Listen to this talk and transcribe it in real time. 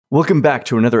Welcome back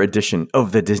to another edition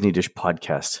of the Disney Dish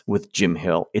Podcast with Jim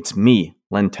Hill. It's me,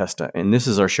 Len Testa, and this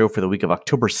is our show for the week of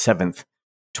October 7th,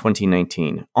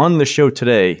 2019. On the show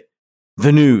today,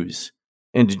 the news,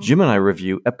 and Jim and I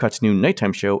review Epcot's new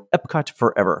nighttime show, Epcot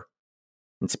Forever.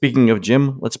 And speaking of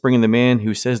Jim, let's bring in the man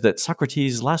who says that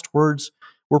Socrates' last words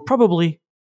were probably,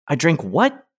 "I drank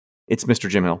what?" It's Mr.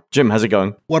 Jim Hill. Jim, how's it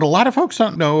going? What a lot of folks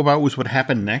don't know about was what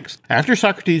happened next. After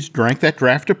Socrates drank that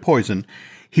draft of poison,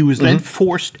 he was then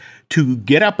forced to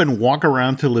get up and walk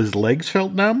around till his legs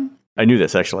felt numb. I knew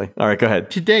this, actually. All right, go ahead.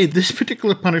 Today, this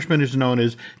particular punishment is known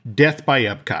as death by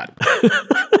Epcot.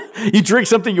 You drink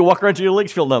something, you walk around till your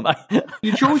legs feel numb.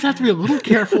 You always have to be a little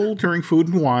careful during food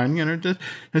and wine. You know,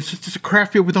 it's just a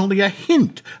craft beer with only a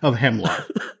hint of hemlock.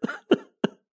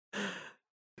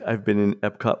 I've been in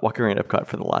Epcot, walking around Epcot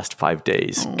for the last 5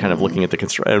 days, kind of looking at the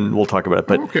construction, and we'll talk about it.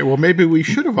 But okay, well, maybe we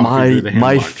should have offered you the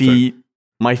hemlock.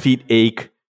 My feet ache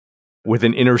with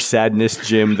an inner sadness,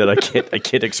 Jim, that I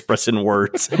can't express in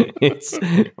words. My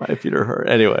feet are hurt.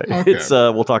 Anyway, okay.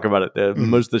 We'll talk about it.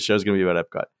 Most of the show is going to be about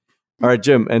Epcot. All right,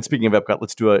 Jim. And speaking of Epcot,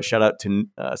 let's do a shout out to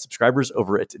subscribers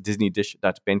over at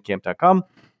disneydish.bandcamp.com.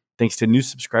 Thanks to new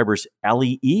subscribers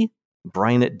Ali E,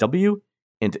 Brian W,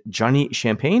 and Johnny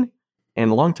Champagne,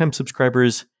 and longtime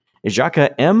subscribers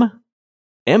Jaka M,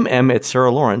 MM at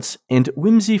Sarah Lawrence, and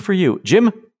Whimsy for You.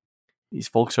 Jim, these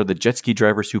folks are the jet ski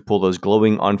drivers who pull those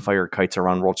glowing on-fire kites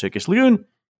around World Shakers Lagoon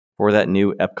for that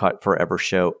new Epcot Forever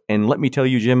show. And let me tell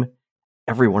you, Jim,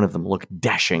 every one of them look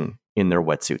dashing in their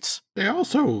wetsuits. They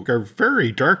also are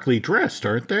very darkly dressed,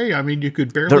 aren't they? I mean, you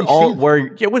could barely They're all see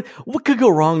wearing... Yeah, what could go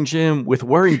wrong, Jim, with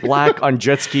wearing black on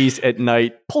jet skis at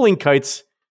night, pulling kites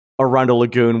around a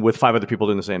lagoon with 5 other people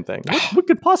doing the same thing? What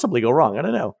could possibly go wrong? I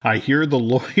don't know. I hear the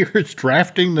lawyers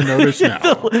drafting the notice now.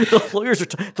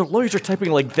 the lawyers are typing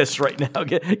like this right now,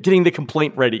 getting the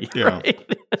complaint ready. Yeah.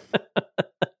 Right?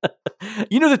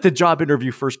 You know that the job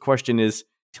interview first question is,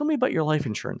 tell me about your life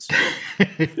insurance.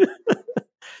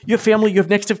 You have family, you have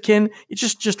next of kin. You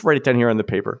just write it down here on the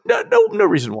paper. No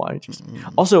reason why.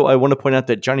 Also, I want to point out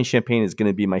that Johnny Champagne is going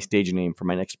to be my stage name for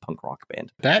my next punk rock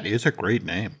band. That is a great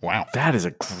name. Wow. That is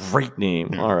a great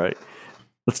name. Yeah. All right.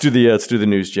 Let's do the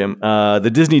news, Jim.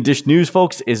 The Disney Dish News,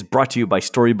 folks, is brought to you by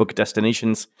Storybook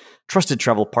Destinations, trusted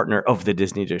travel partner of the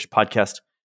Disney Dish podcast.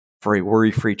 For a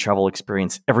worry-free travel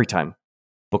experience every time,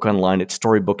 book online at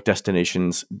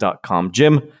storybookdestinations.com.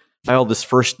 Jim, filed this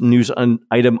first news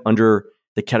item under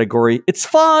the category, "It's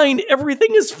fine. Everything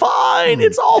is fine.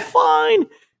 It's all fine."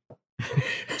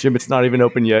 Jim, it's not even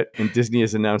open yet, and Disney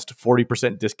has announced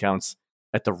 40% discounts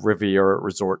at the Riviera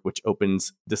Resort, which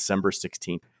opens December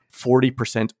 16th.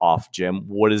 40% off, Jim.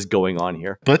 What is going on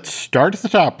here? Let's start at the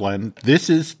top, Len. This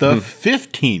is the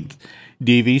 15th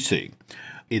DVC.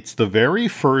 It's the very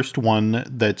first one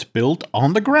that's built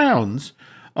on the grounds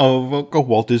of a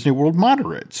Walt Disney World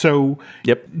monorail. So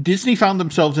Disney found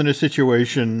themselves in a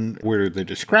situation where they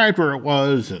described where it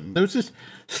was, and there was this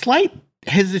slight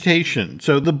hesitation.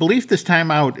 So the belief this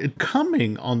time out,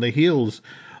 coming on the heels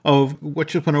of what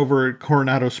just went over at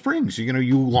Coronado Springs. You know,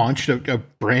 you launched a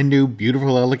brand new,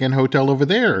 beautiful, elegant hotel over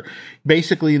there,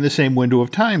 basically in the same window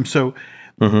of time. So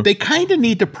they kind of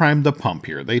need to prime the pump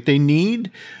here. They need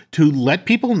to let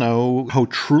people know how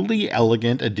truly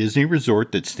elegant a Disney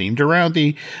resort that's themed around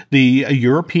the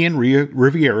European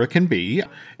Riviera can be.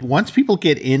 Once people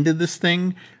get into this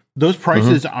thing, those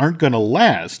prices aren't going to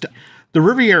last. The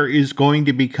Riviera is going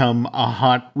to become a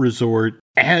hot resort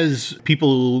as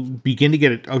people begin to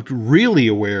get really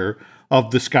aware of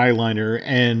the Skyliner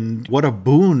and what a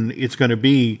boon it's going to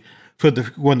be for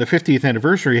when the 50th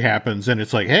anniversary happens, and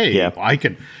it's like, hey, I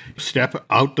can step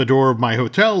out the door of my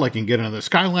hotel, I can get on the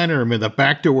Skyliner, I'm in the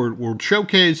back door World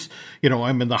Showcase,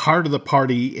 I'm in the heart of the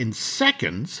party in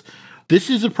seconds.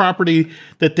 This is a property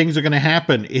that things are going to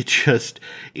happen.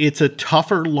 It's a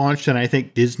tougher launch than I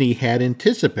think Disney had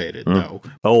anticipated, though.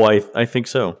 Oh, I think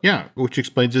so. Yeah, which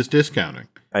explains its discounting.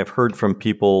 I've heard from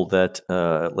people that,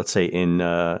 let's say in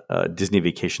Disney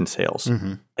vacation sales,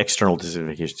 external Disney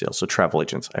vacation sales, so travel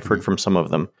agents, I've heard from some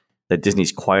of them that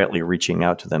Disney's quietly reaching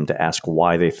out to them to ask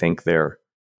why they think their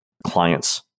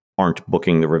clients aren't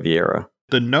booking the Riviera.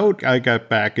 The note I got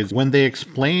back is when they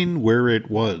explain where it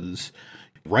was,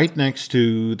 right next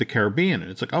to the Caribbean.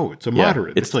 And it's like, oh, it's a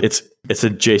moderate. It's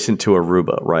adjacent to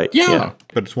Aruba, right? Yeah.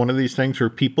 But it's one of these things where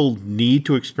people need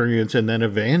to experience and then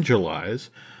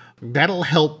evangelize. That'll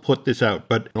help put this out.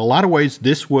 But in a lot of ways,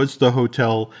 this was the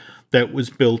hotel that was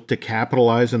built to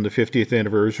capitalize on the 50th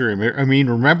anniversary. I mean,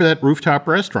 remember that rooftop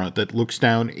restaurant that looks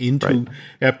down into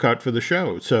Epcot for the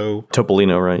show? So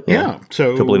Topolino, right? Yeah.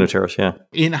 So Topolino Terrace, yeah.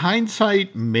 In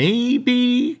hindsight,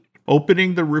 maybe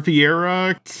Opening the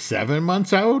Riviera 7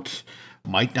 months out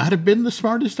might not have been the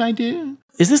smartest idea.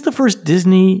 Is this the first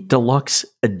Disney Deluxe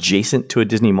adjacent to a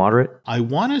Disney Moderate? I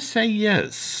want to say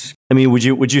yes. I mean, would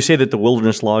you say that the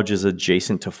Wilderness Lodge is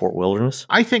adjacent to Fort Wilderness?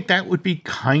 I think that would be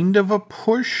kind of a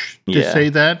push to say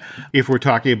that. If we're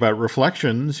talking about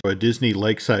Reflections, a Disney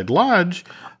Lakeside Lodge.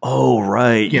 Oh,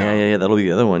 right. Yeah. That'll be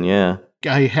the other one, yeah.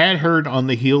 I had heard on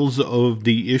the heels of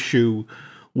the issue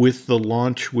with the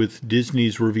launch with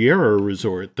Disney's Riviera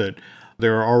Resort that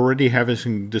they're already having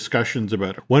some discussions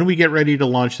about when we get ready to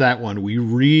launch that one, we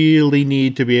really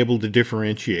need to be able to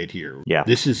differentiate here. Yeah.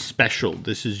 This is special.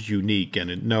 This is unique.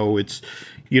 And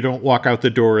you don't walk out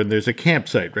the door and there's a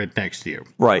campsite right next to you.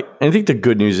 Right. And I think the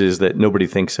good news is that nobody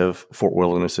thinks of Fort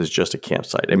Wilderness as just a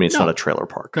campsite. I mean, it's not a trailer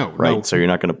park. No, right? No. So you're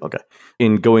not going to, okay.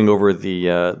 In going over the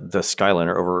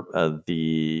Skyliner, over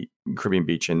the Caribbean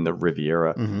Beach and the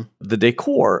Riviera, the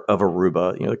decor of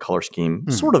Aruba, the color scheme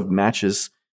sort of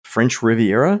matches French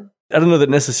Riviera. I don't know that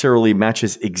necessarily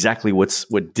matches exactly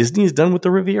what Disney's done with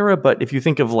the Riviera, but if you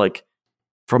think of like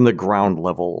from the ground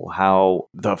level how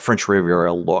the French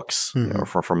Riviera looks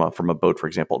from a boat, for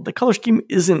example, the color scheme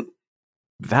isn't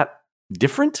that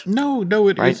different. No,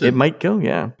 it right? isn't. It might go,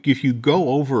 yeah. If you go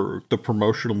over the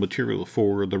promotional material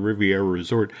for the Riviera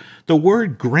Resort, the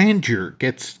word grandeur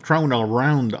gets thrown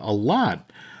around a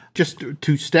lot. Just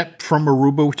to step from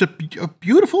Aruba, which is a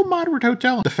beautiful moderate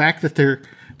hotel. The fact that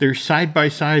they're side by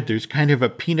side, there's kind of a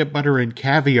peanut butter and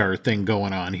caviar thing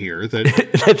going on here. That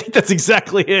I think that's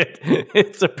exactly it.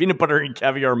 It's a peanut butter and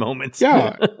caviar moment.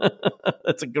 Yeah.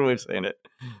 That's a good way of saying it.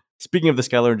 Speaking of the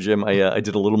Skyliner, Jim, I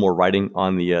did a little more writing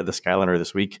on the Skyliner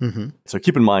this week. So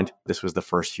keep in mind, this was the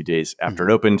first few days after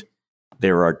it opened.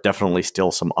 There are definitely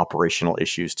still some operational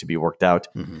issues to be worked out.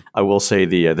 I will say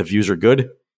the views are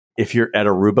good. If you're at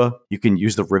Aruba, you can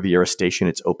use the Riviera Station.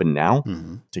 It's open now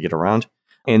to get around.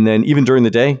 And then even during the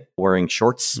day, wearing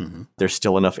shorts, there's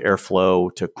still enough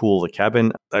airflow to cool the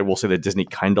cabin. I will say that Disney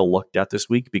kind of lucked out this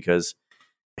week because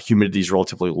humidity is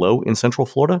relatively low in Central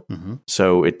Florida.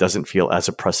 So it doesn't feel as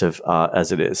oppressive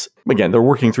as it is. Again, they're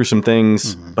working through some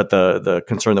things, but the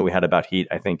concern that we had about heat,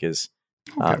 I think, is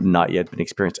not yet been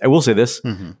experienced. I will say this,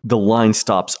 the line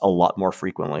stops a lot more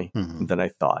frequently than I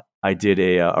thought. I did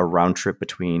a round trip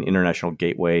between International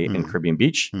Gateway and Caribbean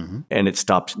Beach, and it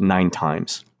stopped 9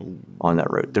 times on that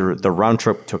road. The round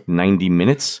trip took 90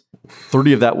 minutes.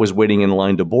 30 of that was waiting in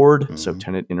line to board, so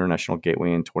 10 at International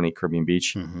Gateway and 20 Caribbean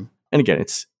Beach. And again,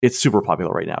 it's super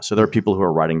popular right now, so there are people who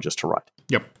are riding just to ride.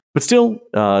 Yep. But still,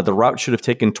 the route should have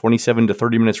taken 27 to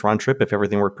 30 minutes round trip if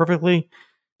everything worked perfectly.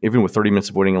 Even with 30 minutes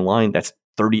of waiting in line, that's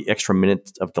 30 extra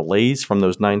minutes of delays from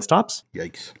those 9 stops.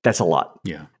 Yikes. That's a lot.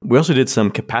 Yeah. We also did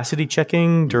some capacity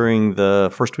checking during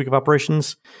the first week of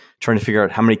operations, trying to figure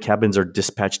out how many cabins are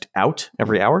dispatched out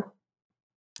every hour.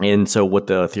 And so what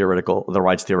the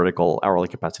ride's theoretical hourly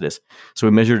capacity is. So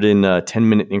we measured in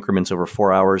 10-minute increments over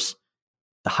 4 hours.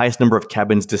 The highest number of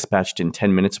cabins dispatched in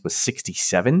 10 minutes was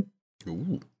 67.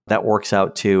 Ooh. That works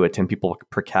out to at 10 people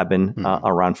per cabin,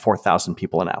 around 4,000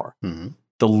 people an hour.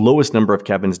 The lowest number of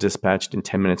cabins dispatched in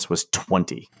 10 minutes was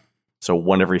 20. So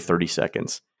 1 every 30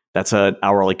 seconds. That's an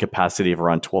hourly capacity of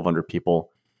around 1,200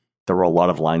 people. There were a lot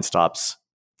of line stops.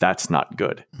 That's not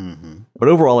good. But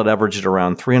overall, it averaged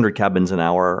around 300 cabins an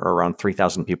hour, or around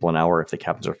 3,000 people an hour if the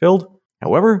cabins are filled.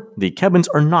 However, the cabins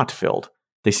are not filled.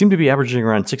 They seem to be averaging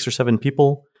around 6 or 7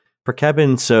 people per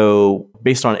cabin. So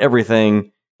based on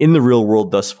everything in the real world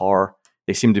thus far,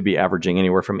 they seem to be averaging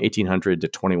anywhere from 1,800 to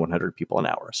 2,100 people an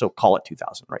hour. So call it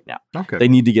 2,000 right now. Okay. They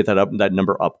need to get that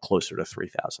number up closer to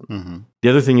 3,000. The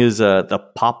other thing is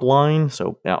the pop line.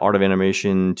 So Art of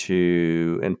Animation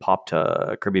and pop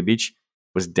to Caribbean Beach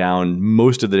was down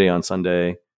most of the day on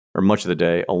Sunday, or much of the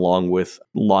day, along with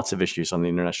lots of issues on the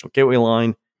International Gateway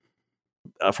line.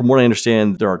 From what I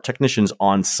understand, there are technicians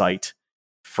on site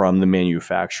from the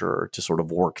manufacturer to sort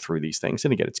of work through these things.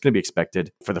 And again, it's going to be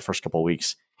expected for the first couple of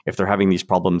weeks. If they're having these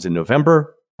problems in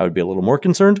November, I would be a little more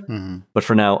concerned. But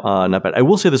for now, not bad. I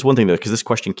will say this one thing, though, because this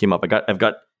question came up. I've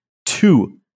got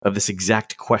 2 of this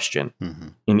exact question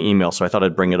in email, so I thought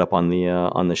I'd bring it up on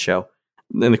the show.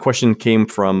 And the question came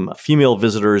from female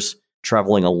visitors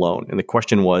traveling alone. And the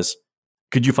question was,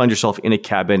 could you find yourself in a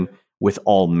cabin with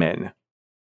all men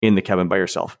in the cabin by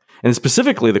yourself? And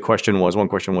specifically, one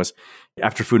question was,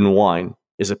 after Food and Wine,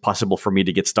 is it possible for me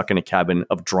to get stuck in a cabin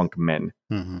of drunk men?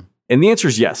 And the answer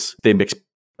is yes. They mix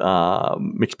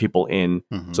people in.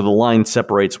 So the line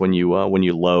separates when you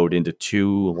load into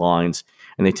 2 lines,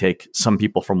 and they take some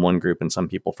people from one group and some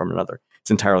people from another.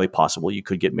 It's entirely possible you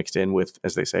could get mixed in with,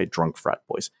 as they say, drunk frat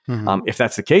boys. If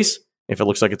that's the case, If it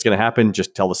looks like it's going to happen,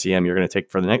 just tell the CM you're going to take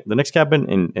for the next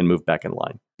cabin and move back in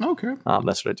line. Okay.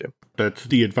 That's what I do. That's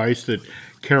the advice that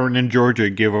Karen and Georgia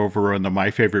give over on the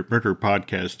My Favorite Murder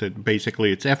podcast. That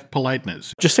basically it's F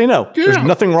politeness. Just say no. Yeah. There's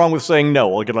nothing wrong with saying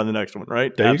no. I'll get on the next one,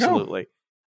 right? There Absolutely. You go.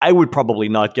 I would probably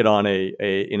not get on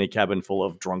in a cabin full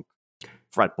of drunk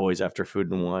frat boys after Food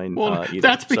and Wine. Well, either.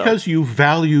 that's because you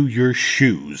value your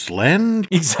shoes, Len.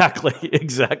 Exactly.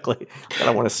 I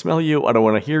don't want to smell you. I don't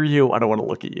want to hear you. I don't want to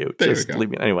look at you. Just leave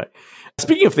me. Anyway,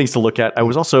 speaking of things to look at, I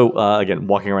was also, again,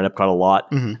 walking around Epcot a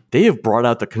lot. Mm-hmm. They have brought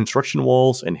out the construction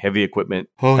walls and heavy equipment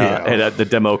and the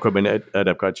demo equipment at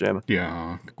Epcot Gym.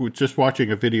 Yeah. We were just watching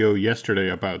a video yesterday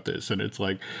about this, and it's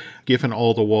like, given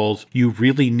all the walls, you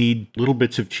really need little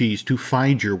bits of cheese to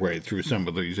find your way through some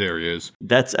of these areas.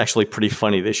 That's actually pretty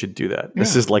funny. They should do that. Yeah.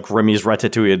 This is like Remy's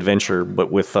Ratatouille Adventure,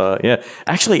 but with,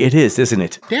 Actually, it is, isn't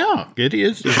it? Yeah, it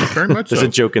is. It's very much There's a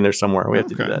joke in there somewhere. We have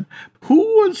to do that. Who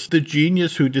was the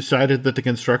genius who decided that the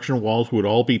construction walls would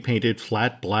all be painted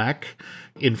flat black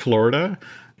in Florida?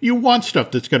 You want stuff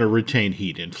that's going to retain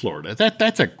heat in Florida.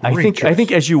 That's a great choice. I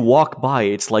think as you walk by,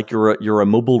 it's like you're a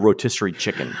mobile rotisserie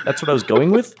chicken. That's what I was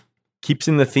going with. Keeps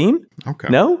in the theme. Okay.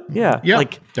 No? Yeah.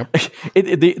 Yep.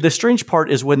 The strange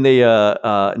part is when they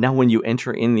now when you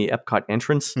enter in the Epcot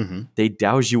entrance, they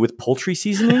douse you with poultry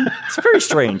seasoning. It's very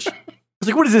strange. It's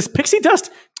like, what is this? Pixie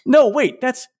dust? No, wait,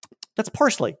 that's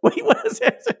parsley. Wait, what is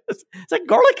this? Is that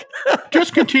garlic?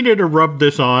 Just continue to rub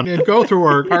this on and go through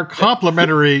our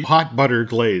complimentary hot butter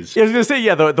glaze. I was going to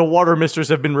say, the water misters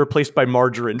have been replaced by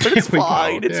margarine, but it's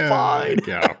fine. It's fine.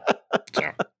 Yeah.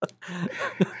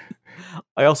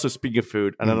 I also, speaking of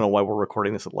food, and I don't know why we're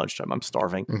recording this at lunchtime. I'm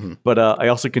starving. But I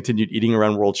also continued eating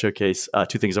around World Showcase.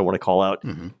 Two things I want to call out.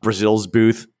 Brazil's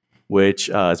booth, which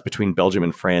is between Belgium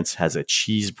and France, has a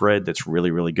cheese bread that's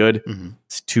really, really good.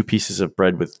 It's 2 pieces of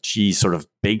bread with cheese sort of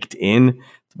baked in.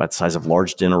 It's about the size of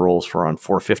large dinner rolls for around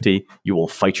 $4.50. You will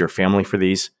fight your family for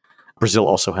these. Brazil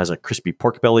also has a crispy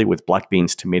pork belly with black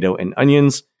beans, tomato, and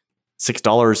onions.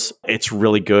 $6. It's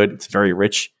really good. It's very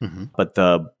rich, but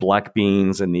the black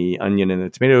beans and the onion and the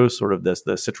tomatoes, sort of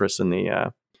the citrus and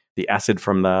the acid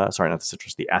from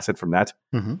the acid from that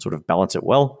sort of balance it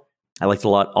well. I liked it a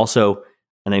lot. Also,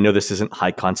 and I know this isn't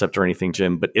high concept or anything,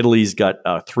 Jim, but Italy's got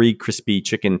 3 crispy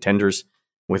chicken tenders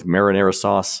with marinara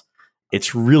sauce.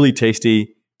 It's really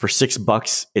tasty. For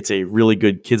 $6, it's a really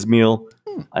good kids meal.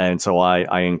 And so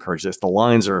I encourage this. The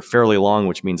lines are fairly long,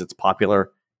 which means it's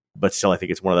popular. But still, I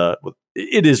think it's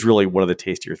it is really one of the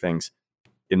tastier things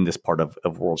in this part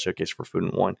of World Showcase for Food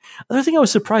and Wine. Another thing I was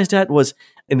surprised at was,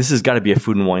 and this has got to be a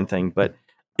Food and Wine thing, but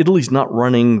Italy's not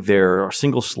running their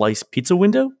single slice pizza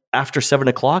window after 7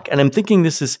 o'clock. And I'm thinking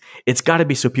it's got to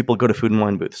be so people go to Food and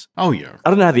Wine booths. Oh, yeah. I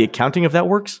don't know how the accounting of that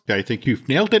works. I think you've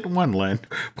nailed it in one, Len.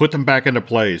 Put them back into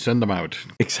play. Send them out.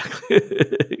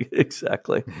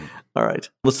 Exactly. All right.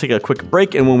 Let's take a quick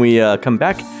break. And when we come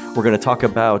back, we're going to talk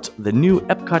about the new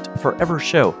Epcot Forever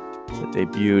show that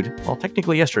debuted, well,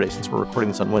 technically yesterday, since we're recording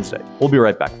this on Wednesday. We'll be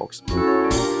right back, folks.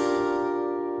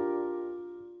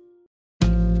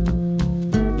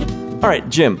 All right,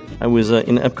 Jim, I was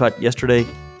in Epcot yesterday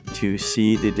to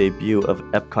see the debut of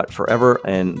Epcot Forever.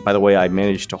 And by the way, I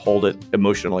managed to hold it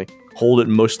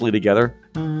mostly together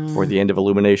for the end of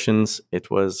Illuminations. It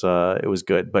was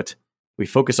good, but we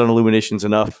focused on Illuminations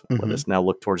enough. Let us now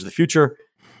look towards the future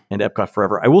and Epcot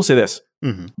Forever. I will say this.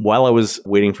 While I was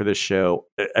waiting for this show,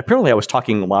 apparently I was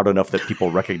talking loud enough that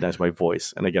people recognized my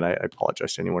voice. And again, I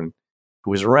apologize to anyone who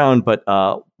was around, but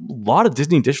a lot of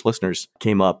Disney Dish listeners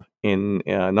came up in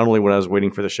not only when I was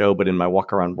waiting for the show, but in my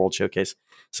walk around World Showcase.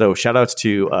 So shout outs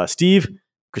to Steve,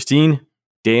 Christine,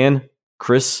 Dan,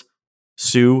 Chris,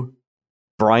 Sue,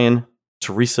 Brian,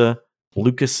 Teresa,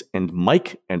 Lucas, and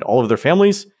Mike, and all of their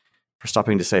families for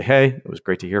stopping to say hey. It was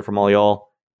great to hear from all y'all.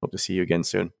 Hope to see you again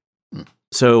soon.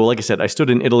 So like I said, I stood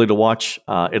in Italy to watch.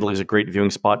 Italy's a great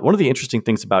viewing spot. One of the interesting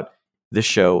things about this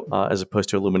show, as opposed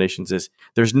to Illuminations, is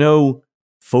there's no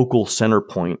focal center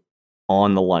point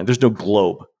on the line. There's no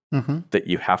globe that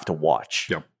you have to watch.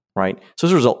 Yep. Right? So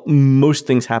as a result, most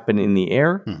things happen in the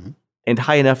air and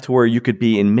high enough to where you could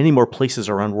be in many more places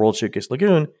around World Showcase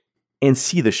Lagoon and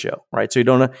see the show, right? So you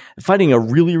don't finding a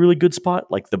really, really good spot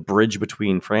like the bridge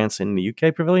between France and the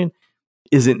UK Pavilion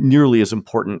isn't nearly as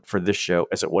important for this show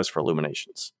as it was for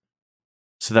Illuminations.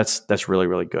 So that's really,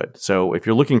 really good. So if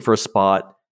you're looking for a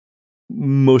spot,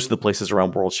 most of the places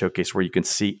around World Showcase where you can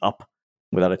see up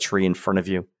without a tree in front of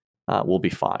you will be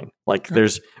fine. Like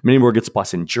there's many more good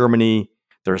spots in Germany.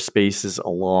 There are spaces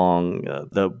along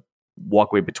the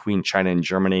walkway between China and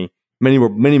Germany. Many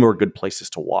more good places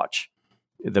to watch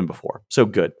than before. So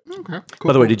good. Okay. Cool.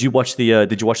 By the way, did you watch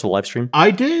the live stream?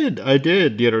 I did.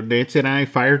 Nancy and I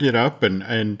fired it up,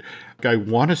 and I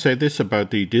want to say this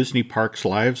about the Disney Parks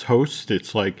Lives host.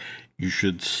 It's like, you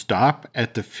should stop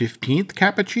at the 15th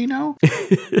cappuccino.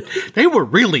 They were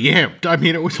really amped. I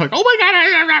mean, it was like, oh my God.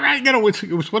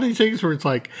 It was one of these things where it's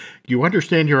like, you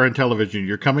understand you're on television.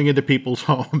 You're coming into people's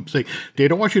homes. They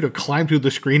don't want you to climb through the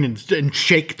screen and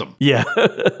shake them. Yeah.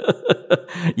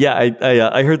 Yeah,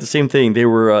 I heard the same thing. They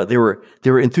were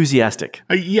enthusiastic.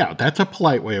 Yeah, that's a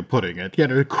polite way of putting it.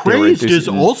 Crazed is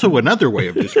also another way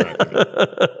of describing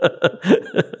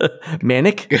it.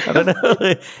 Manic? I don't know.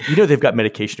 They've got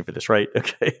medication for this, right?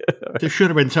 Okay. There should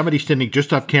have been somebody standing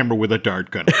just off camera with a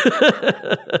dart gun.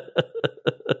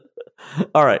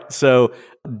 All right. So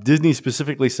Disney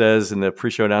specifically says in the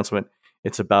pre-show announcement,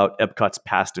 it's about Epcot's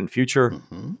past and future.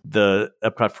 Mm-hmm. The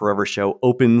Epcot Forever show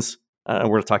opens. And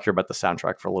we're going to talk here about the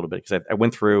soundtrack for a little bit, because I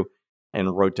went through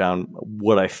and wrote down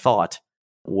what I thought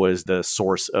was the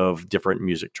source of different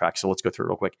music tracks. So let's go through it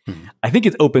real quick. Mm-hmm. I think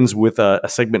it opens with a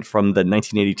segment from the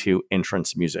 1982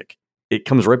 entrance music. It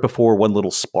comes right before One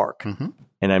Little Spark. Mm-hmm.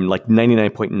 And I'm like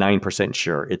 99.9%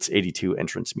 sure it's 82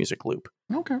 entrance music loop.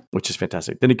 Okay. Which is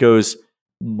fantastic. Then it goes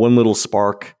One Little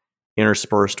Spark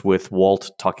interspersed with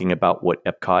Walt talking about what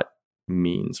Epcot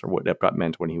means, or what Epcot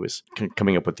meant when he was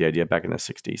coming up with the idea back in the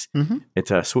 60s. Mm-hmm.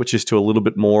 It switches to a little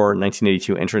bit more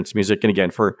 1982 entrance music. And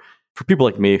again, for people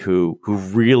like me who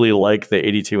really like the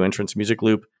 82 entrance music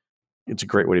loop, it's a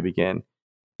great way to begin.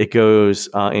 It goes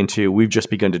into We've Just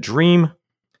Begun to Dream,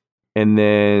 and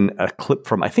then a clip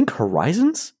from, I think,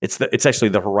 Horizons. It's actually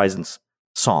the Horizons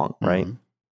song, right? Mm-hmm.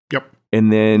 Yep.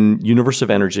 And then Universe of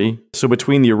Energy. So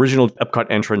between the original Epcot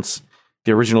entrance,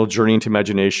 the original Journey into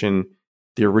Imagination,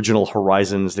 the original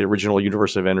Horizons, the original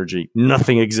Universe of Energy,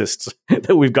 nothing exists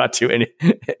that we've got to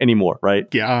anymore,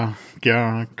 right? Yeah.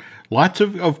 Lots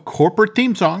of corporate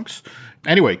theme songs.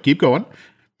 Anyway, keep going.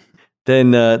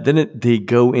 Then they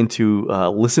go into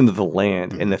Listen to the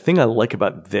Land. Mm-hmm. And the thing I like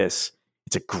about this,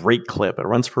 it's a great clip. It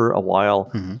runs for a while,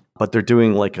 mm-hmm. but they're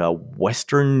doing like a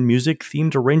Western music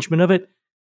themed arrangement of it.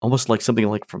 Almost like something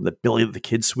like from the Billy the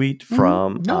Kid Suite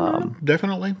from... Mm-hmm. No,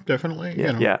 definitely.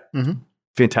 Yeah. Mm-hmm.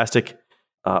 Fantastic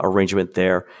arrangement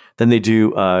there. Then they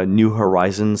do New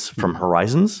Horizons from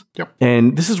Horizons. Yep.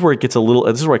 And this is where it gets a little...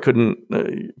 This is where I couldn't...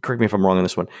 correct me if I'm wrong on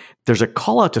this one. There's a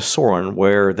call out to Soren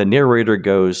where the narrator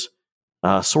goes,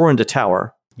 Soren to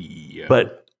Tower. Yeah.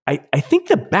 But I think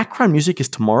the background music is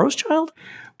Tomorrow's Child?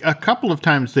 A couple of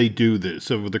times they do this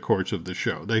over the course of the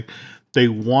show. They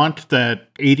want that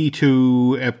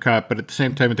 82 Epcot, but at the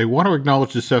same time, they want to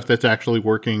acknowledge the stuff that's actually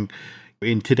working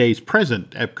in today's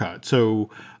present Epcot. So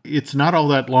it's not all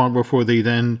that long before they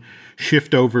then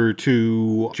shift over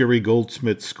to Jerry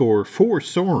Goldsmith's score for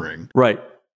Soaring. Right.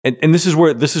 And this is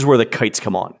where the kites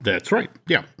come on. That's right.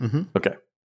 Yeah. Mm-hmm. Okay.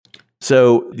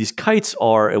 So these kites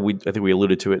are, I think we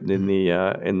alluded to it in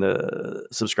the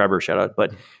subscriber shout out,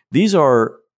 but these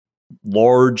are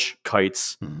large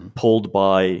kites mm-hmm. pulled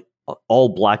by all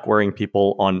black wearing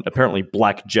people on apparently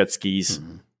black jet skis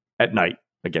mm-hmm. at night.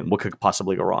 Again, what could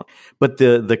possibly go wrong? But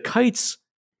the kites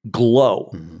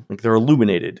glow, mm-hmm. like they're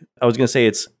illuminated. I was going to say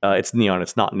it's neon.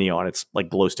 It's not neon. It's like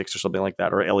glow sticks or something like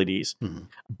that, or LEDs. Mm-hmm.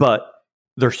 But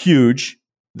they're huge.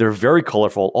 They're very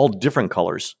colorful, all different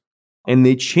colors, and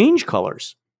they change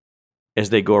colors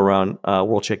as they go around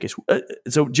World Showcase.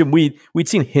 So, Jim, we'd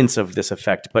seen hints of this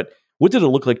effect, but what did it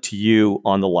look like to you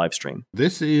on the live stream?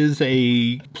 This is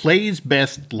a plays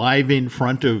best live in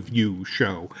front of you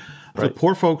show. Right. The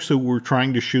poor folks who were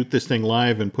trying to shoot this thing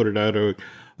live and put it out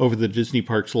over the Disney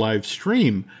Parks live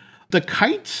stream, the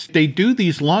kites, they do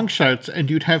these long shots and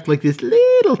you'd have like this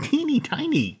little teeny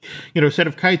tiny, set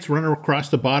of kites running across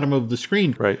the bottom of the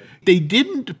screen. Right. They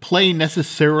didn't play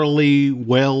necessarily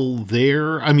well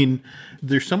there. I mean,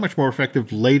 they're so much more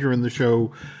effective later in the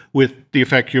show with the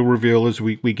effect you'll reveal as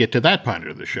we get to that part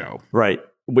of the show. Right.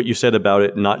 What you said about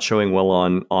it not showing well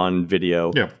on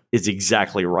video is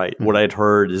exactly right. Mm-hmm. What I'd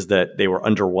heard is that they were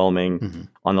underwhelming mm-hmm.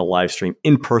 on the live stream.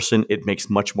 In person, it makes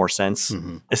much more sense,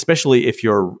 mm-hmm. especially if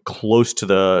you're close to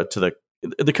the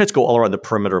kites go all around the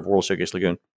perimeter of World Showcase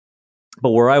Lagoon.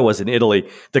 But where I was in Italy,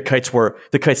 the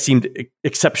kites seemed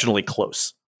exceptionally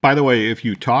close. By the way, if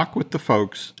you talk with the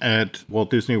folks at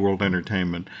Walt Disney World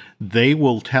Entertainment, they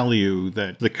will tell you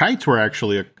that the kites were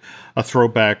actually a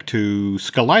throwback to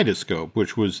Kaleidoscope,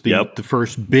 which was the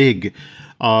first big,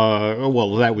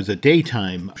 that was a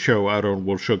daytime show out on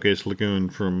World Showcase Lagoon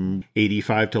from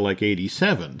 85 to like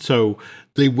 87. So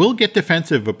They will get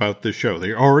defensive about the show.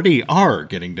 They already are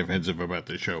getting defensive about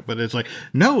the show. But it's like,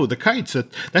 no, the kites,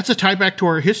 that's a tie back to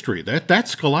our history.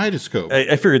 That's Kaleidoscope.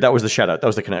 I figured that was the shout out. That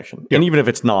was the connection. Yep. And even if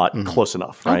it's not, close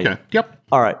enough, right? Okay, yep.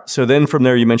 All right. So then from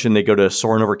there, you mentioned they go to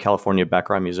Soarin' Over California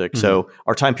background music. So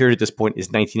our time period at this point is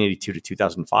 1982 to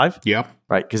 2005. Yep.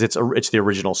 Right? Because it's the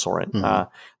original Soarin'.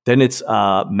 Then it's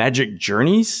Magic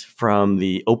Journeys from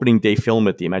the opening day film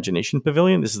at the Imagination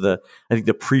Pavilion. This is I think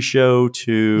the pre-show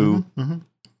to...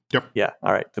 Yep. Yeah.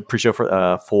 All right. The pre-show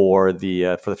for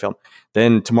the film.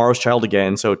 Then Tomorrow's Child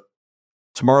again. So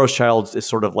Tomorrow's Child is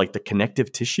sort of like the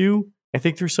connective tissue, I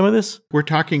think, through some of this. We're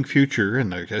talking future,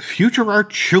 and the future are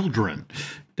children.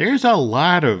 There's a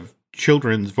lot of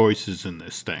children's voices in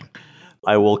this thing.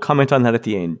 I will comment on that at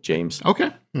the end, James. Okay.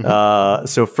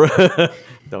 So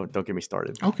don't get me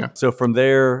started. Okay. So from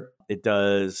there, it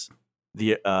does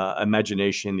the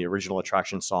Imagination, the original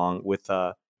attraction song with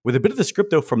a bit of the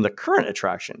script though from the current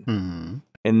attraction,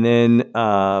 and then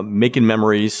Making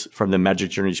Memories from the Magic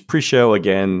Journeys pre-show.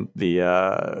 Again,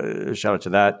 the shout out to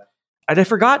that. And I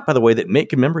forgot, by the way, that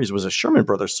Making Memories was a Sherman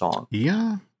Brothers song.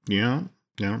 Yeah.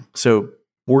 So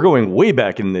we're going way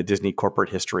back in the Disney corporate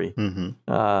history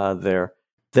there.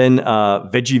 Then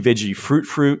Veggie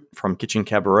Fruit from Kitchen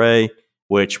Cabaret,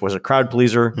 which was a crowd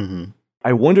pleaser.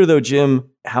 I wonder, though, Jim,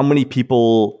 how many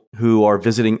people who are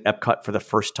visiting Epcot for the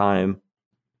first time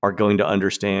are going to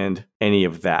understand any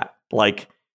of that. Like,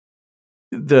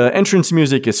 the entrance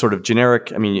music is sort of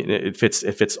generic. I mean, it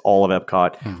fits all of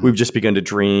Epcot. We've just begun to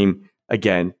dream.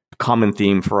 Again, common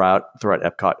theme throughout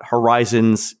Epcot.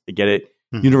 Horizons, I get it.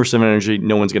 Universe of Energy,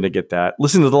 no one's going to get that.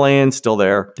 Listen to the Land, still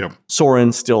there. Yep.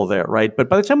 Soarin', still there, right? But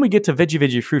by the time we get to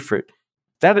Veggie Fruit,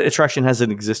 that attraction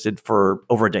hasn't existed for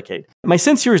over a decade. My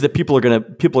sense here is that people are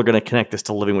gonna connect this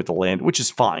to Living with the Land, which is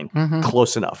fine,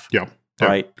 close enough. Yeah.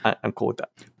 Right. I'm cool with that.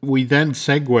 We then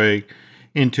segue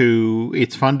into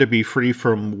It's Fun to Be Free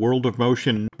from World of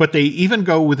Motion, but they even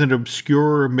go with an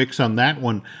obscure mix on that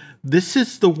one. This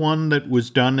is the one that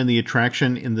was done in the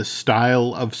attraction in the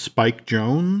style of Spike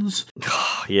Jonze.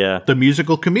 Yeah. The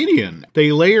musical comedian.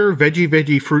 They layer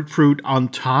Veggie Fruit on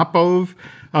top of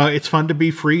It's Fun to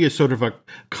Be Free as sort of a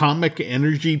comic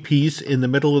energy piece in the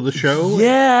middle of the show.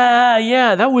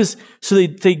 Yeah. That was, so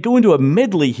they go into a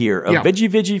medley here of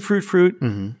Veggie Fruit,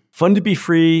 Fun to Be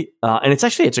Free. And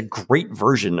it's a great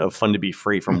version of Fun to Be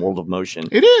Free from World of Motion.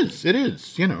 It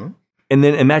is, you know. And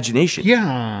then Imagination.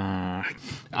 Yeah.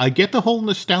 I get the whole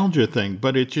nostalgia thing,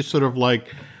 but it's just sort of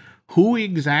like, who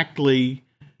exactly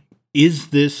is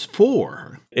this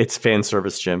for? It's fan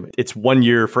service, Jim. It's 1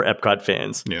 year for Epcot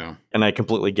fans. Yeah. And I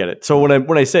completely get it. So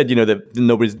when I said,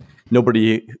 that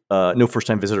no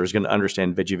first-time visitor is going to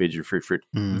understand Veggie Fruit,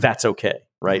 that's okay,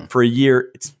 right? For a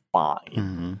year, it's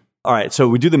fine. All right, so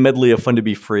we do the medley of Fun to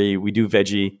Be Free. We do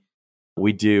Veggie.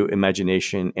 We do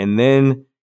Imagination. And then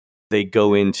they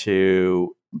go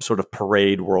into sort of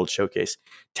Parade World Showcase.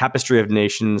 Tapestry of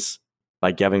Nations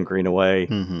by Gavin Greenaway.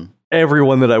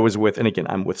 Everyone that I was with, and again,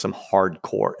 I'm with some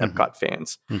hardcore Epcot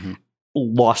fans,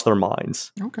 lost their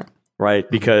minds. Okay. Right?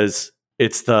 Because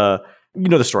it's the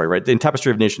story, right? In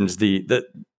Tapestry of Nations,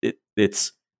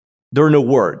 it's there are no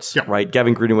words, right?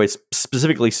 Gavin Greenaway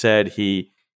specifically said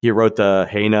he wrote the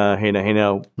Hey Na, Hey Na, Hey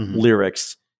Na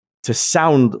lyrics to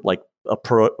sound like a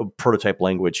prototype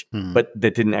language, but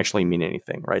that didn't actually mean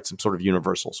anything, right? Some sort of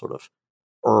universal sort of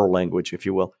language, if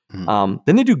you will.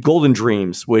 Then they do Golden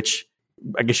Dreams, which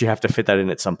I guess you have to fit that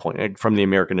in at some point from the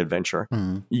American Adventure.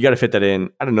 You got to fit that in.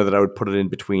 I don't know that I would put it in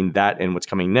between that and what's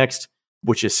coming next,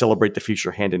 which is Celebrate the Future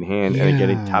Hand in Hand. And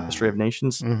again, Tapestry of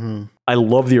Nations. I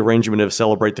love the arrangement of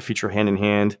Celebrate the Future Hand in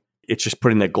Hand. It's just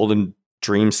putting that Golden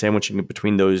Dream sandwiching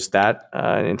between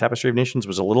and Tapestry of Nations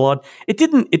was a little odd. It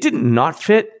didn't not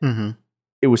fit.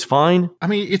 It was fine. I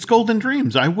mean, it's Golden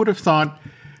Dreams. I would have thought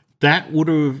that would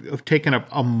have taken up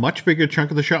a much bigger chunk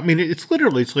of the show. I mean,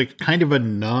 it's like kind of a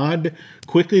nod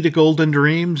quickly to Golden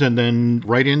Dreams and then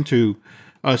right into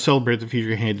Celebrate the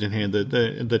Future Hand in Hand,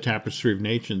 the Tapestry of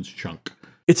Nations chunk.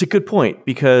 It's a good point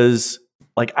because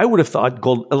I would have thought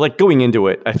going into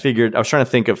it, I was trying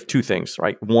to think of two things,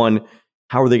 right? One,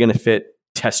 how are they going to fit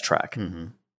Test Track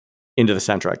into the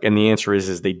soundtrack? And the answer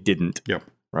is they didn't. Yep.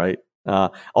 Right.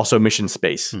 Also, Mission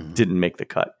Space didn't make the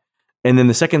cut. And then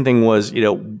the second thing was,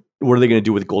 what are they going to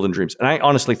do with Golden Dreams? And I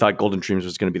honestly thought Golden Dreams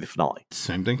was going to be the finale.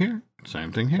 Same thing here.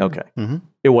 Okay.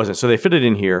 It wasn't. So they fit it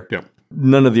in here. Yep.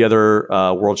 None of the other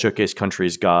World Showcase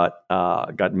countries got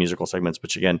musical segments,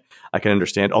 which again, I can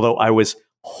understand. Although I was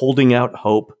holding out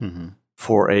hope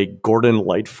for a Gordon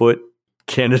Lightfoot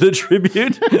Canada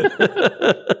tribute.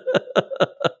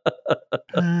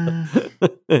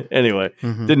 Anyway,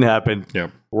 didn't happen.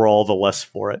 Yep. We're all the less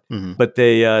for it. But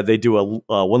they do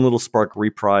a One Little Spark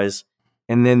reprise.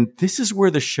 And then this is where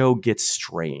the show gets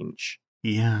strange.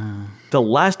 Yeah. The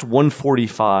last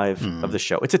 145 of the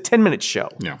show, it's a 10-minute show.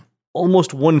 Yeah.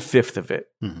 Almost 1/5 of it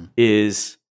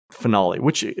is finale,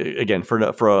 which again, for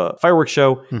a fireworks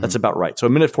show, that's about right. So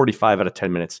 1:45 out of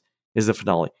 10 minutes is the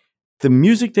finale. The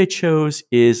music they chose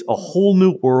is A Whole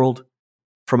New World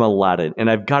from Aladdin. And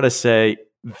I've got to say,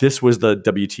 this was the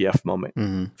WTF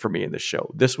moment for me in this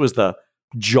show. This was the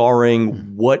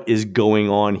jarring, what is going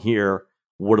on here?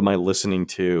 What am I listening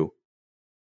to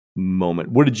moment?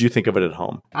 What did you think of it at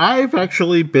home? I've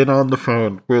actually been on the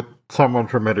phone with someone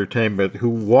from entertainment who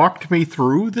walked me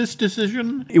through this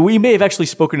decision. We may have actually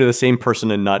spoken to the same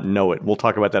person and not know it. We'll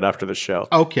talk about that after the show.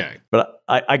 Okay. But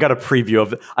I got a preview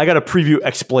of I got a preview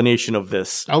explanation of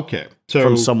this. Okay. So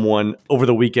from someone over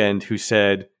the weekend who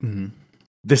said,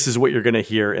 this is what you're going to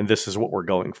hear and this is what we're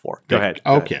going for. Go ahead.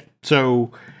 Okay.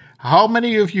 So how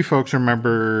many of you folks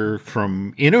remember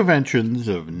from Interventions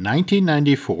of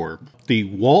 1994, the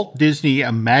Walt Disney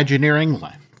Imagineering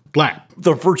Lab?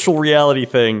 The virtual reality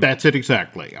thing. That's it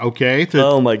exactly. Okay.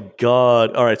 Oh my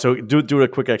God. All right. So do a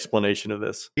quick explanation of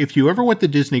this. If you ever went to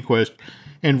Disney Quest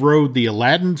and rode the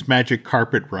Aladdin's Magic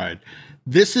Carpet ride,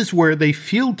 this is where they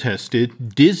field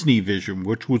tested Disney Vision,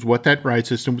 which was what that ride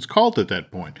system was called at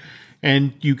that point.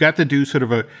 And you got to do sort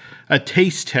of a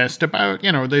taste test about,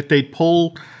 that they'd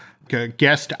pull a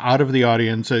guest out of the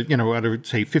audience, out of,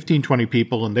 say, 15, 20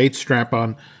 people, and they'd strap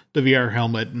on the VR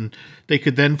helmet, and they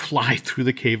could then fly through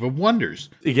the Cave of Wonders.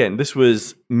 Again, this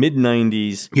was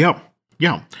mid-90s.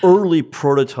 Yeah. Early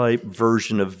prototype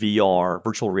version of VR,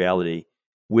 virtual reality,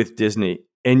 with Disney.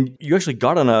 And you actually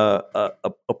got on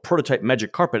a prototype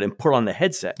magic carpet and put on the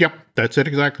headset. Yep, that's it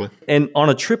exactly. And on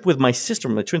a trip with my sister,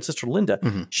 my twin sister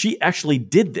Linda, she actually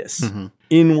did this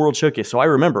in World Showcase. So I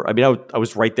remember, I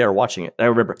was right there watching it. I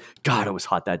remember, God, it was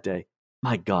hot that day.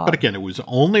 My God. But again, it was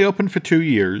only open for 2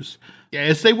 years.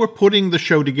 As they were putting the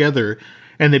show together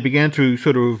and they began to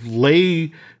sort of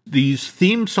lay these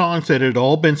theme songs that had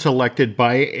all been selected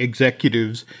by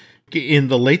executives in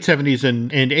the late 70s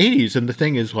and 80s. And the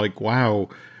thing is like, wow,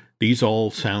 these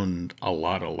all sound a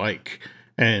lot alike.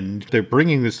 And they're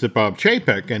bringing this to Bob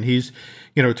Chapek, and he's,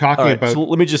 talking about... So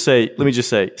let me just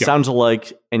say, sounds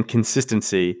alike and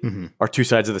consistency are two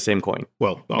sides of the same coin.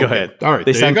 Well, okay. Go ahead. All right,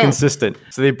 they sound consistent.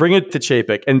 So they bring it to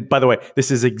Chapek. And by the way, this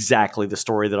is exactly the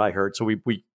story that I heard. So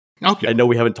okay. I know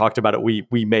we haven't talked about it.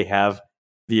 We may have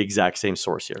the exact same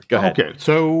source here. Go ahead. Okay,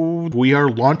 so we are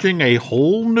launching a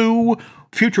whole new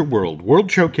Future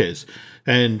World Showcase.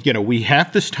 And, we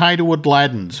have this tie to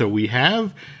Aladdin. So we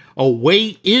have a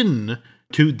way in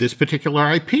to this particular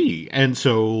IP. And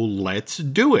so let's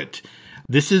do it.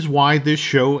 This is why this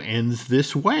show ends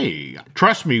this way.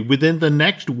 Trust me, within the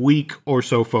next week or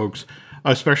so, folks,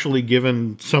 especially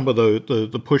given some of the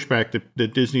pushback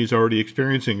that Disney is already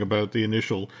experiencing about the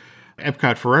initial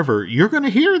Epcot Forever, you're going to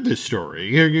hear this story.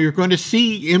 You're going to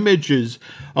see images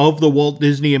of the Walt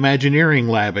Disney Imagineering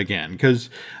Lab again, because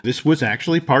this was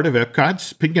actually part of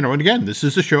Epcot's, and again, this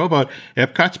is a show about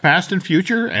Epcot's past and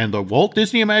future, and the Walt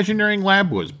Disney Imagineering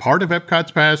Lab was part of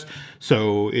Epcot's past,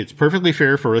 so it's perfectly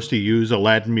fair for us to use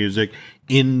Aladdin music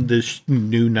in this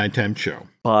new nighttime show.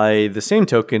 By the same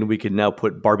token, we could now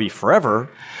put Barbie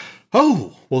Forever.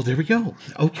 Oh, well, there we go.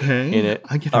 Okay. In it.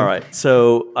 All right.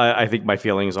 So I think my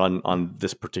feelings on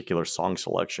this particular song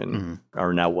selection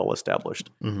are now well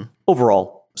established.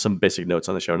 Overall, some basic notes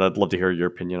on the show, and I'd love to hear your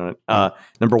opinion on it.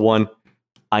 Number one,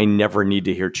 I never need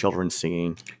to hear children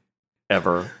singing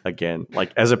ever again.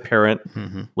 Like, as a parent,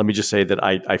 let me just say that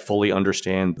I fully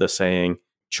understand the saying,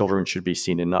 children should be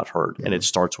seen and not heard. And it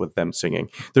starts with them singing.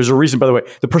 There's a reason, by the way,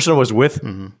 the person I was with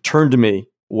turned to me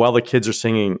while the kids were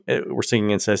singing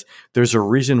and says, there's a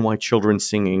reason why children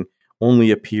singing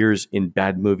only appears in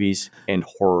bad movies and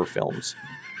horror films.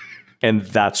 And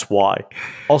that's why.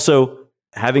 Also,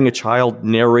 having a child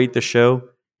narrate the show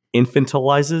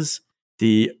infantilizes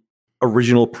the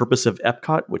original purpose of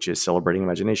Epcot, which is celebrating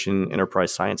imagination,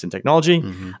 enterprise, science, and technology.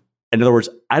 In other words,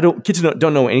 kids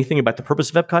don't know anything about the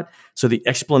purpose of Epcot, so the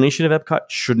explanation of Epcot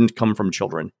shouldn't come from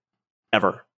children.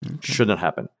 Ever. Shouldn't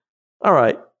happen. All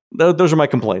right. Those are my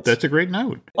complaints. That's a great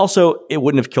note. Also, it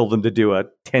wouldn't have killed them to do a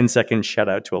 10-second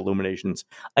shout-out to Illuminations.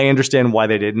 I understand why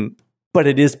they didn't, but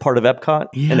it is part of Epcot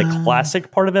and a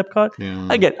classic part of Epcot. Yeah.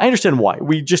 I understand why.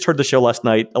 We just heard the show last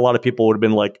night. A lot of people would have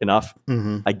been like, enough.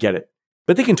 I get it.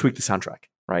 But they can tweak the soundtrack,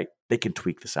 right? They can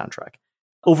tweak the soundtrack.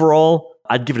 Overall,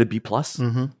 I'd give it a B+.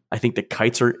 I think the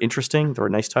kites are interesting. They're a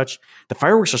nice touch. The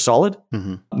fireworks are solid.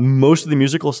 Most of the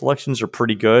musical selections are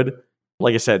pretty good.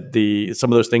 like I said,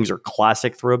 some of those things are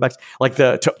classic throwbacks. Like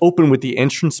to open with the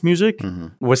entrance music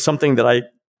was something that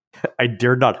I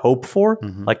dared not hope for.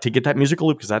 Like to get that musical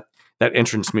loop, because that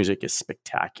entrance music is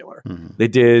spectacular. They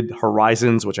did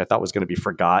Horizons, which I thought was going to be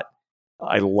forgot.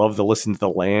 I love the Listen to the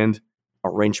Land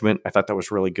arrangement. I thought that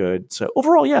was really good. So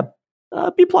overall, yeah,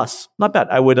 B+, not bad.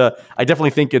 I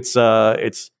definitely think it's. I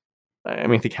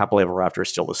mean, I think Happily Ever After is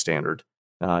still the standard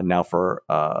now for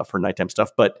nighttime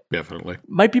stuff, but definitely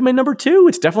might be my number 2.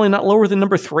 It's definitely not lower than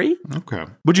number 3. Okay.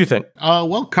 What'd you think?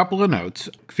 Well, couple of notes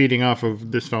feeding off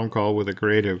of this phone call with a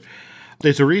creative.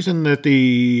 There's a reason that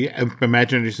the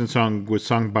Imagination song was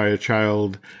sung by a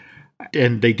child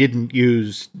and they didn't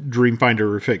use Dreamfinder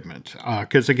or Figment.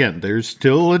 Because again, there's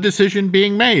still a decision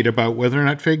being made about whether or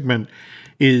not Figment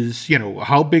is,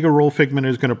 how big a role Figment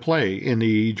is going to play in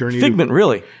the Journey Figment,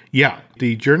 really? Yeah.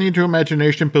 The Journey into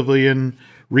Imagination Pavilion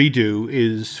redo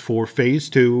is for Phase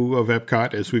 2 of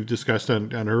Epcot, as we've discussed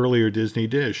on earlier Disney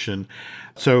Dish. And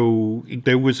so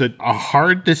there was a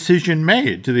hard decision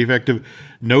made to the effect of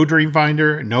no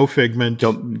Dreamfinder, no Figment.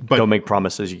 Don't make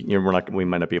promises. We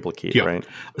might not be able to keep, right?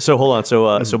 So hold on.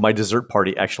 So my dessert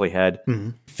party actually had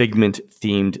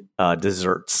Figment-themed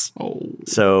desserts. Oh.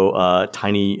 So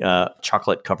tiny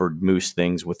chocolate-covered mousse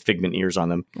things with Figment ears on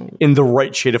them in the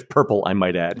right shade of purple, I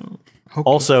might add. Okay.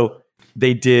 Also,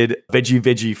 they did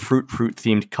veggie fruit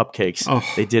themed cupcakes. Oh.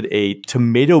 They did a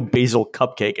tomato basil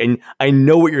cupcake. And I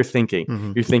know what you're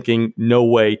thinking. You're thinking, no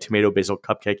way, tomato basil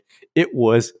cupcake. It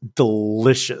was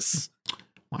delicious.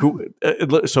 Wow.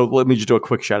 So let me just do a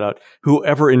quick shout out.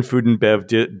 Whoever in Food and Bev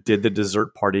did the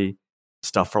dessert party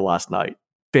stuff for last night.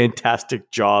 Fantastic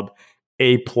job.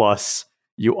 A+.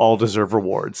 You all deserve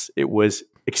rewards. It was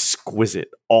exquisite.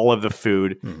 All of the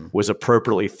food was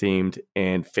appropriately themed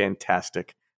and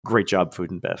fantastic. Great job,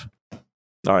 Food and Bev.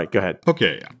 All right, go ahead.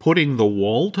 Okay, putting the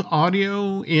Walt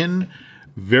audio in,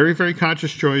 very, very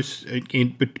conscious choice,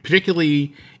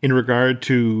 particularly in regard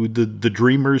to the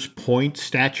Dreamer's Point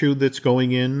statue that's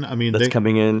going in. I mean, that's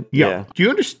coming in. Yeah. Do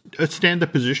you understand the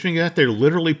positioning of that? They're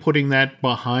literally putting that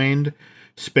behind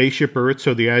Spaceship Earth.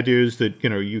 So the idea is that,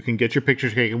 you can get your picture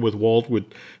taken with Walt with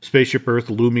Spaceship Earth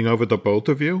looming over the both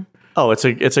of you. Oh, it's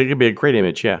gonna be a great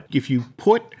image. Yeah. If you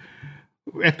put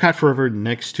Epcot Forever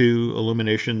next to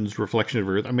Illumination's Reflections of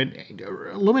Earth. I mean,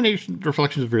 Illumination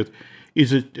Reflections of Earth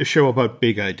is a show about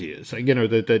big ideas.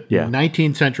 That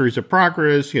 19 centuries of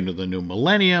progress, the new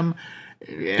millennium.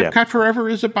 Epcot Forever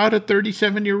is about a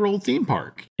 37-year-old theme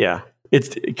park. Yeah.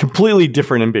 It's completely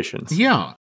different ambitions.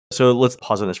 Yeah. So let's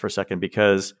pause on this for a second,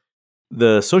 because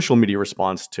the social media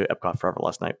response to Epcot Forever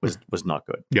last night was not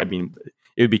good. Yep. I mean,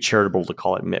 it would be charitable to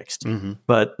call it mixed.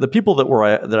 But the people that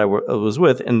I was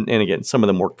with, and again, some of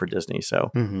them work for Disney,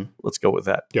 so let's go with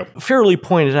that. Yep. Fairly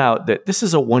pointed out that this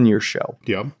is a one-year show.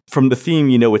 Yep. From the theme,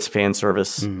 it's fan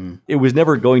service. It was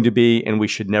never going to be, and we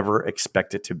should never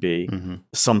expect it to be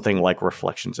something like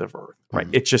Reflections of Earth. Right?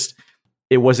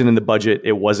 It wasn't in the budget.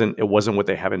 It wasn't what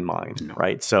they have in mind. No.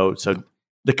 Right? So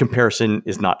the comparison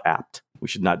is not apt. We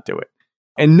should not do it.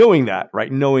 And knowing that, right?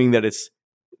 Knowing that it's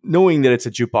a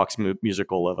jukebox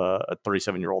musical of a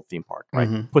 37-year-old theme park,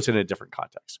 right? Puts it in a different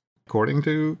context. According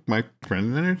to my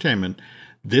friend in entertainment,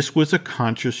 this was a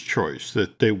conscious choice.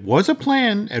 That there was a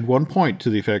plan at one point to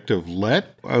the effect of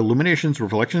let Illumination's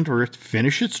Reflections of Earth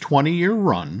finish its 20-year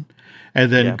run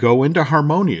and then go into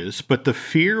Harmonious. But the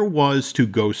fear was to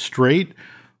go straight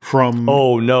from...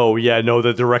 Oh, no. Yeah, no,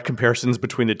 the direct comparisons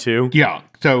between the two. Yeah.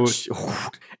 So...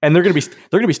 And they're going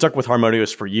to be stuck with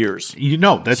Harmonious for years.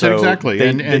 That's exactly.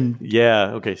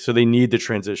 Okay. So they need the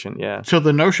transition. Yeah. So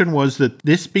the notion was that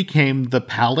this became the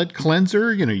palate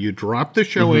cleanser. You drop the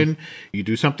show in, you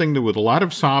do something with a lot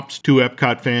of sops to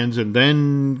Epcot fans, and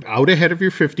then out ahead of your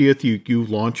 50th, you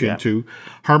launch into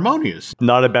Harmonious.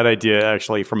 Not a bad idea,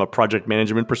 actually, from a project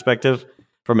management perspective.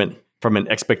 From an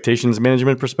expectations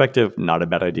management perspective, not a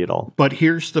bad idea at all. But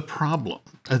here's the problem,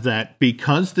 that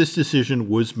because this decision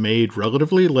was made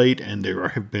relatively late and there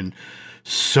have been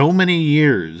so many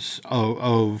years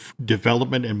of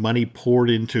development and money poured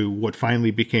into what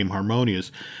finally became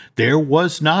Harmonious, there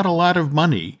was not a lot of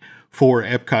money for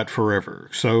Epcot Forever.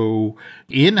 So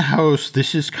in-house,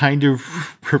 this is kind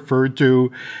of referred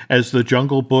to as the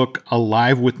Jungle Book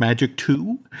Alive with Magic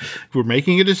 2. We're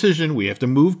making a decision. We have to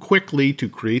move quickly to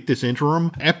create this interim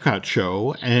Epcot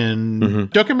show.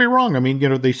 And don't get me wrong. I mean,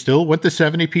 they still went the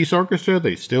 70-piece orchestra.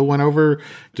 They still went over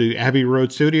to Abbey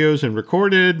Road Studios and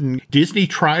recorded. And Disney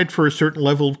tried for a certain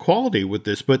level of quality with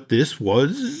this, but this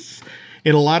was...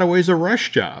 in a lot of ways a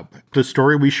rush job. The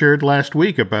story we shared last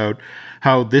week about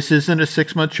how this isn't a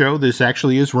 6-month show. This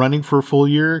actually is running for a full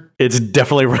year. It's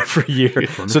definitely run for a year.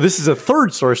 So this is a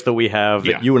third source that we have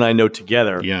that you and I know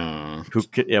together. Yeah.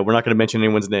 We're not going to mention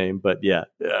anyone's name, but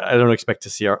I don't expect to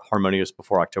see Harmonious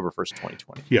before October 1st,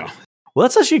 2020. Yeah. Well,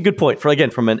 that's actually a good point.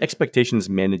 From an expectations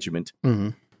management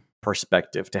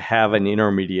perspective, to have an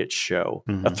intermediate show,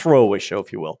 a throwaway show,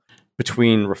 if you will,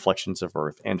 between Reflections of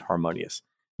Earth and Harmonious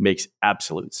makes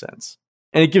absolute sense.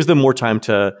 And it gives them more time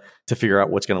to figure out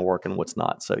what's going to work and what's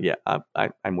not. So,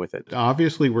 I'm with it.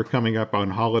 Obviously, we're coming up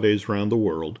on holidays around the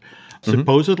world.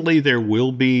 Supposedly, there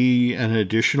will be an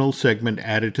additional segment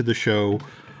added to the show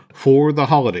for the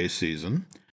holiday season.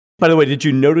 By the way, did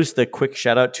you notice the quick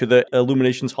shout out to the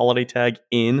Illuminations holiday tag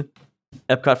in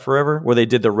Epcot Forever, where they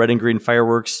did the red and green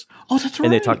fireworks? Oh, that's right.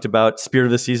 And they talked about Spirit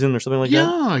of the Season or something like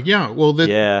that? Yeah. Well,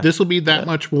 this will be that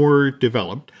much more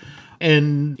developed.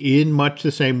 And in much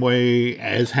the same way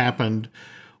as happened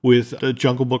with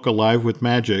Jungle Book Alive with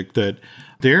Magic, that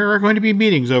there are going to be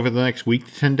meetings over the next week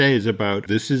to 10 days about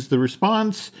this is the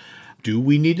response. Do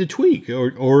we need to tweak?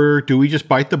 Or do we just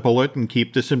bite the bullet and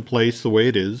keep this in place the way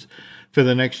it is for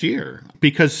the next year?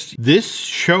 Because this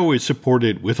show is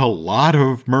supported with a lot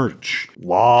of merch. A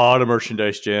lot of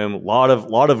merchandise, Jim. A lot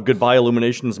of Goodbye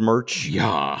Illuminations merch.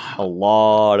 Yeah. A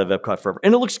lot of Epcot Forever.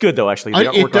 And it looks good, though, actually.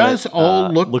 It does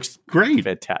looks great.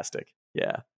 Fantastic.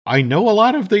 Yeah. I know a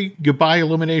lot of the Goodbye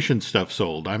Illumination stuff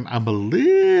sold. I'm a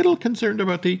little concerned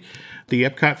about the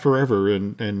Epcot Forever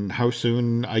and how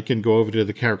soon I can go over to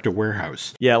the Character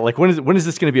Warehouse. Yeah, like when is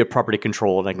this going to be a property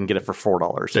control and I can get it for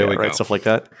 $4? There we go. Stuff like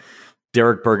that.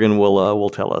 Derek Bergen will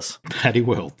tell us. That he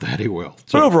will.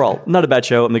 So overall, not a bad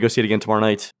show. I'm going to go see it again tomorrow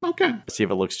night. Okay. See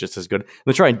if it looks just as good. I'm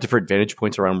going to try different vantage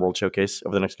points around World Showcase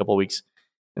over the next couple of weeks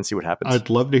and see what happens. I'd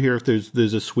love to hear if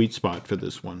there's a sweet spot for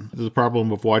this one. The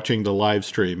problem of watching the live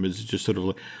stream is just sort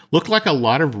of look like a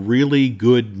lot of really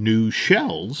good new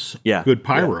shells. Yeah. Good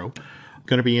pyro. Yeah.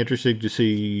 Going to be interesting to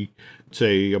see,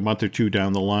 say, a month or two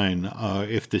down the line,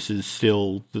 if this is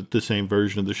still the same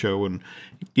version of the show, and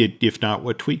if not,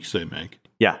 what tweaks they make.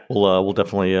 Yeah, we'll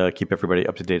definitely keep everybody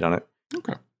up to date on it.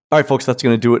 Okay. All right, folks, that's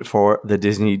going to do it for the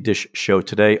Disney Dish show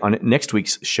today. On next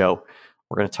week's show,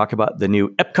 we're going to talk about the new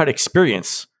Epcot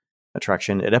Experience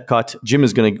attraction at Epcot. Jim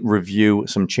is going to review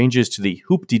some changes to the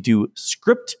Hoop-de-Doo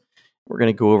script. We're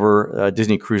going to go over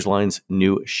Disney Cruise Line's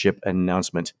new ship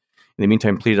announcement. In the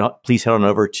meantime, please head on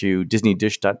over to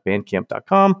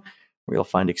disneydish.bandcamp.com, where you'll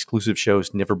find exclusive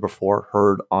shows never before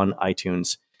heard on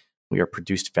iTunes. We are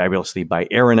produced fabulously by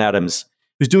Aaron Adams,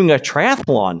 who's doing a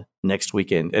triathlon next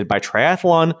weekend. And by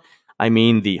triathlon, I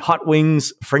mean the hot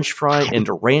wings, French fry, and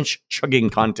ranch chugging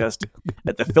contest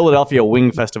at the Philadelphia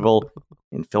Wing Festival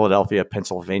in Philadelphia,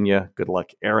 Pennsylvania. Good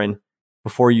luck, Aaron.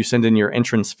 Before you send in your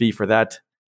entrance fee for that,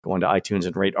 go onto iTunes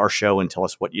and rate our show and tell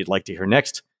us what you'd like to hear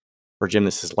next. For Jim,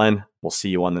 this is Len. We'll see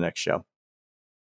you on the next show.